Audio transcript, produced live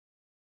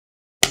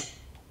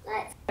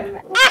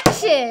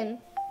Action!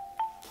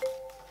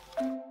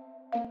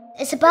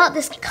 It's about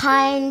this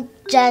kind,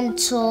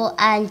 gentle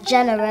and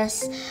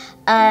generous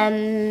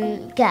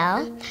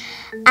girl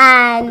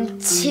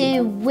and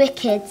two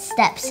wicked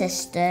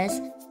stepsisters.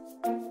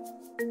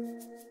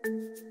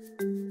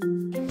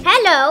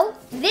 Hello,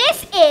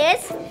 this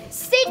is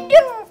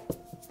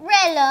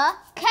Cinderella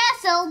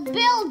Castle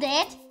Build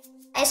It.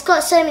 It's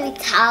got so many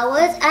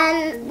towers,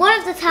 and one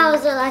of the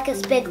towers are like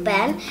its Big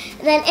Ben.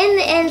 And then in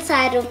the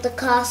inside of the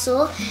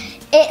castle,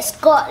 it's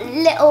got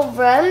little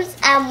rooms,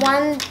 and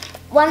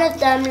one of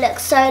them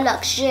looks so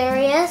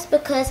luxurious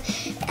because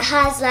it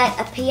has like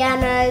a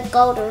piano,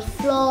 golden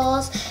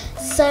floors,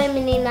 so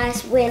many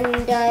nice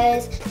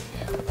windows.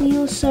 We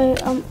also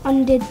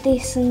undid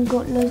this and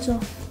got loads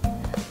of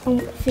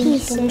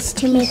pieces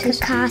to make a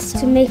castle.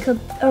 To make a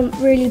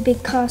really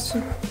big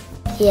castle.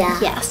 Yeah.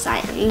 Yes, I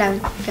love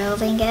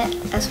building it,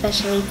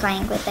 especially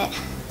playing with it.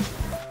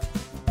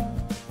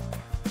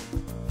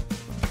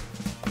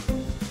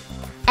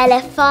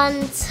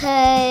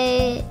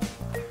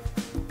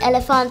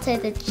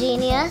 Elefanto the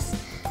genius.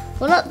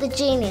 Well, not the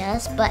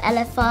genius, but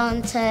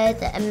Elefanto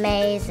the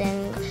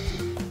amazing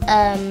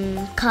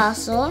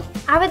castle.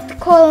 I would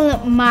call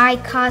my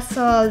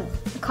castle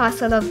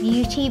Castle of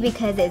Beauty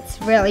because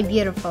it's really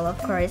beautiful, of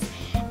course.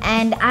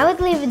 And I would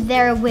live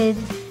there with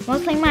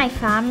mostly my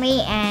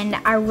family, and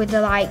I would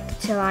like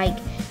to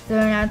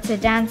learn how to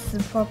dance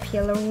the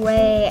popular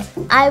way.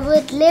 I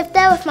would live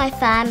there with my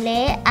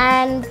family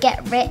and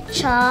get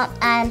richer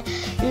and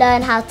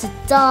learn how to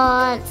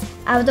dance.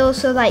 I would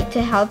also like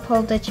to help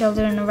all the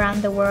children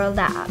around the world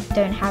that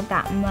don't have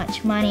that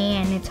much money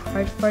and it's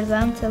hard for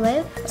them to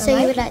live. So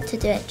you would like to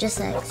do it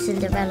just like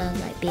Cinderella,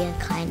 like be a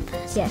kind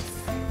person? Yes.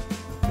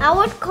 I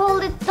would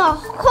call it the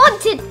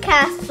Haunted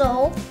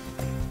Castle.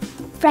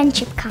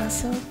 Friendship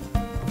Castle.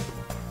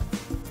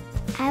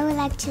 I would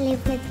like to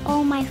live with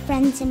all my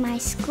friends in my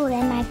school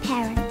and my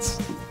parents.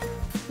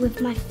 With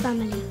my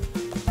family.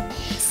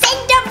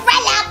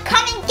 Cinderella,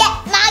 come and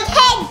get my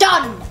hair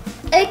done!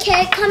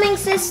 Okay, coming,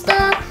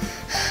 sister.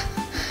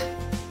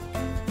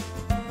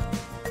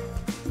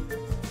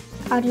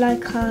 I'd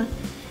like her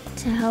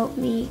to help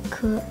me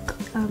cook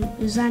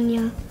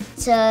lasagna.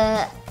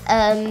 To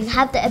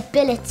have the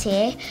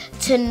ability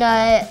to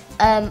know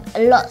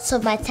lots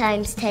of my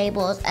times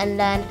tables and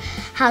learn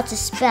how to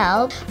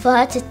spell. For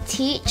her to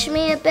teach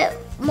me a bit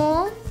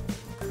more.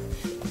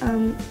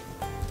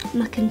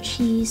 Mac and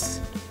cheese.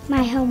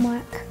 My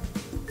homework.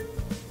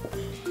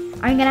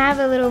 I'm gonna have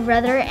a little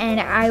brother and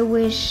I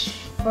wish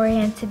for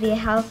him to be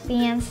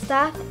healthy and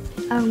stuff.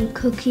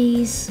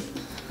 Cookies.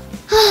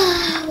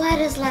 Why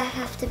does life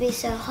have to be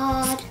so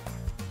hard?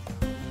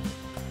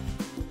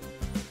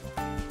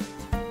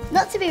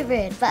 Not to be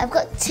rude, but I've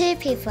got two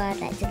people I'd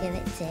like to give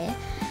it to.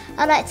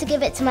 I'd like to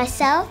give it to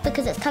myself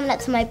because it's coming up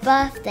to my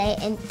birthday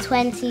in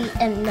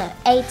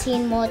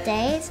 18 more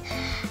days.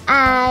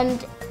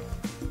 And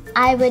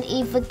I would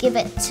either give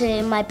it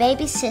to my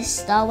baby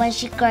sister when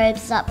she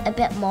grows up a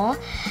bit more,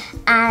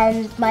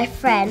 and my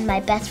friend, my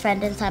best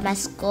friend inside my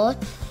school.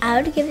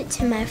 I would give it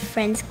to my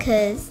friends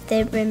because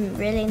they've been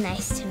really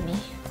nice to me.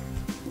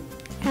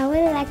 I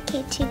would like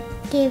it to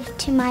give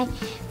to my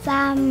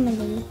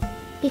family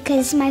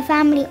because my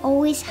family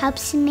always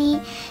helps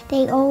me.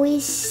 They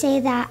always say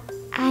that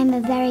I'm a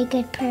very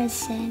good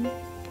person.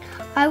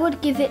 I would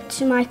give it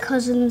to my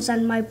cousins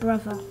and my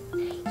brother.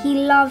 He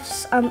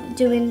loves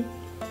doing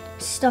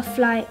stuff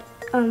like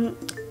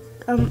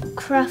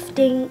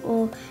crafting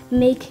or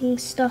making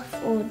stuff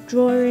or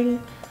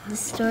drawing. The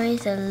story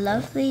is a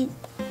lovely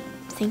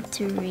thing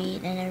to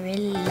read, and I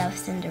really love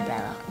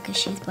Cinderella because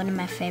she's one of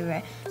my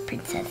favorite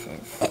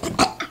princesses.